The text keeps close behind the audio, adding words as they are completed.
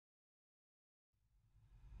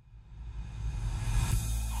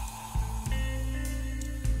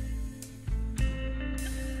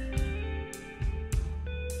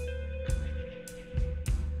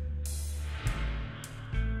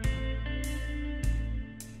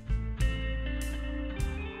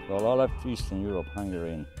Well, I left Eastern Europe,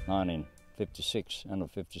 Hungary in 1956, end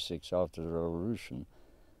of 56 after the revolution.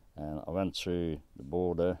 And I went through the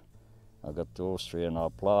border, I got to Austria and I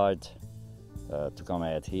applied to come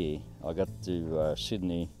out here. I got to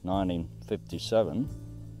Sydney 1957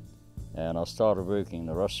 and I started working in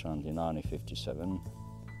a restaurant in 1957.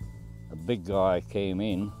 A big guy came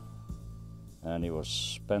in and he was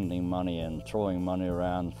spending money and throwing money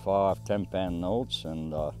around, 5, 10 pound notes,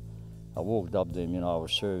 and I walked up to him, I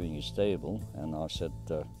was serving his table, and I said,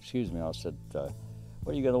 excuse me, I said,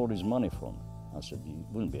 where you get all this money from? I said, you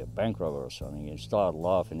wouldn't be a bank robber or something. He started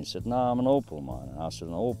laughing. He said, no, I'm an opal miner. I said,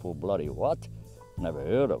 an opal bloody what? Never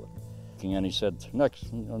heard of it. And he said,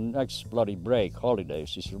 next bloody break,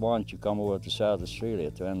 holidays, he said, why don't you come over to South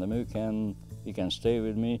Australia, to Andamooka, and you can stay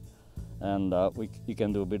with me, and you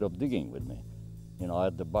can do a bit of digging with me. I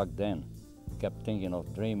had the bug then. Kept thinking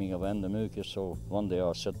of dreaming of Andamooka, so one day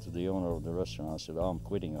I said to the owner of the restaurant, I said, I'm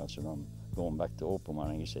quitting. I said, I'm going back to opal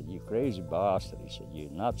mining. He said, you crazy bastard. He said, you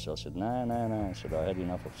nuts. I said, no. I said, I had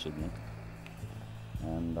enough of Sydney.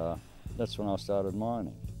 And that's when I started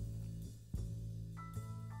mining.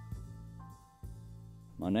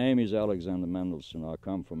 My name is Alexander Mendelsohn. I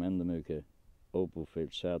come from Andamooka, Opal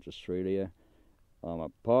Field, South Australia. I'm a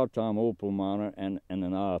part-time opal miner and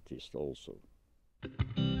an artist also.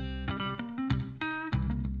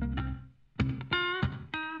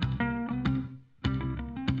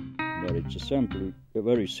 But it's a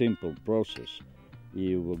very simple process.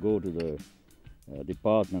 You will go to the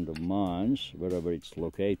Department of Mines, wherever it's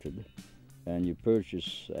located, and you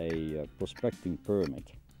purchase a prospecting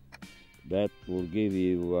permit. That will give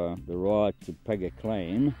you the right to peg a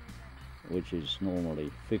claim, which is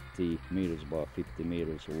normally 50 meters by 50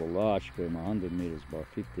 meters, or a large claim 100 meters by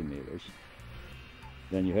 50 meters.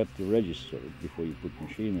 Then you have to register it before you put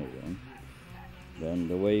machinery on.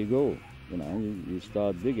 Then away you go, you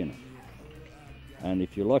start digging it. And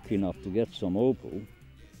if you're lucky enough to get some opal,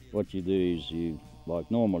 what you do is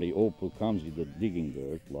like normally opal comes with the digging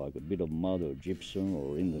dirt, like a bit of mud or gypsum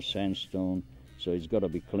or in the sandstone, so it's got to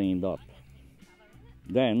be cleaned up.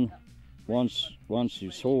 Then, once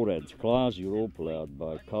you sort it, class your opal out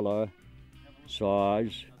by color,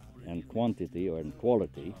 size, and quantity and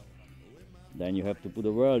quality, then you have to put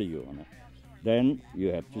a value on it. Then you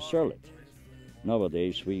have to sell it.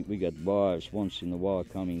 Nowadays we get buyers once in a while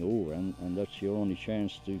coming over, and that's your only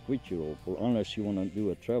chance to quit your opal, unless you want to do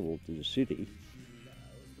a travel to the city.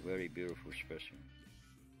 Very beautiful specimen.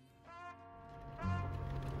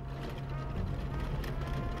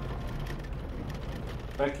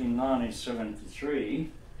 Back in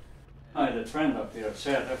 1973, I had a friend up here, a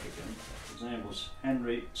South African. His name was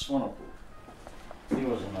Henry Swanepoel. He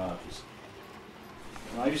was an artist.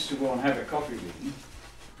 And I used to go and have a coffee with him,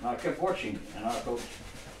 and I kept watching him, and I thought,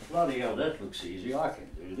 bloody hell, that looks easy, I can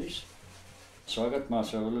do this. So I got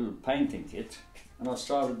myself a little painting kit, and I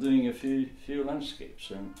started doing a few landscapes.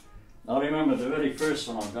 And I remember the very first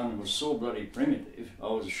one I've done was so bloody primitive, I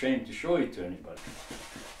was ashamed to show it to anybody.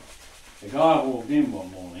 The guy walked in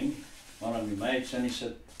one morning, one of my mates, and he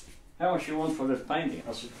said, how much you want for that painting?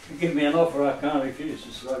 I said, give me an offer I can't refuse.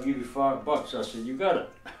 He said, I'll give you $5. I said, you got it.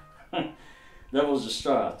 That was the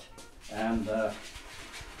start. And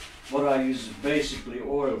what I use is basically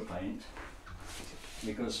oil paint,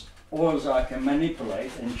 because oils I can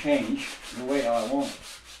manipulate and change the way I want it.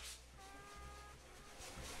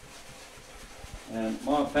 And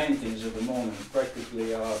my paintings at the moment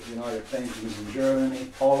practically are United paintings in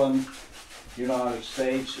Germany, Holland, United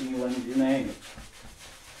States, England, you name it.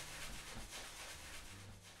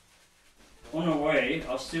 On the way,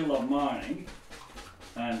 I still love mining,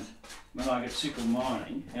 and when I get sick of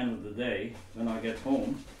mining, end of the day, when I get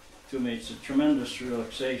home, to me it's a tremendous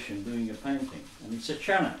relaxation doing a painting, and it's a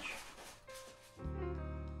challenge.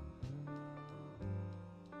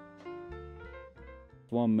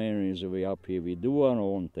 One main reason we're up here, we do our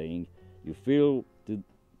own thing. You feel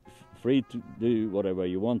free to do whatever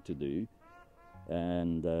you want to do,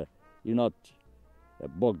 and you're not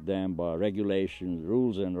bogged down by regulations,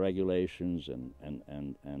 rules and regulations,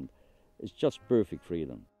 and it's just perfect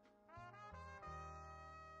freedom.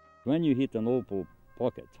 When you hit an opal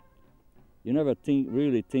pocket, you never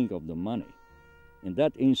really think of the money. In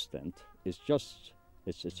that instant,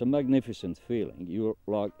 it's a magnificent feeling.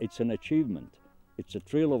 It's an achievement. It's a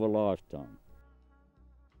thrill of a lifetime.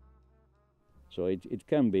 So it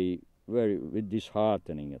can be very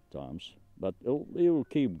disheartening at times, but you'll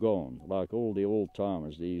keep going. Like all the old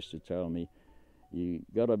timers, they used to tell me, you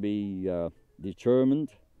gotta be determined,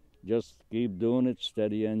 just keep doing it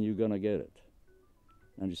steady and you're gonna get it.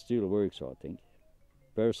 And it still works, I think.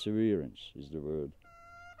 Perseverance is the word.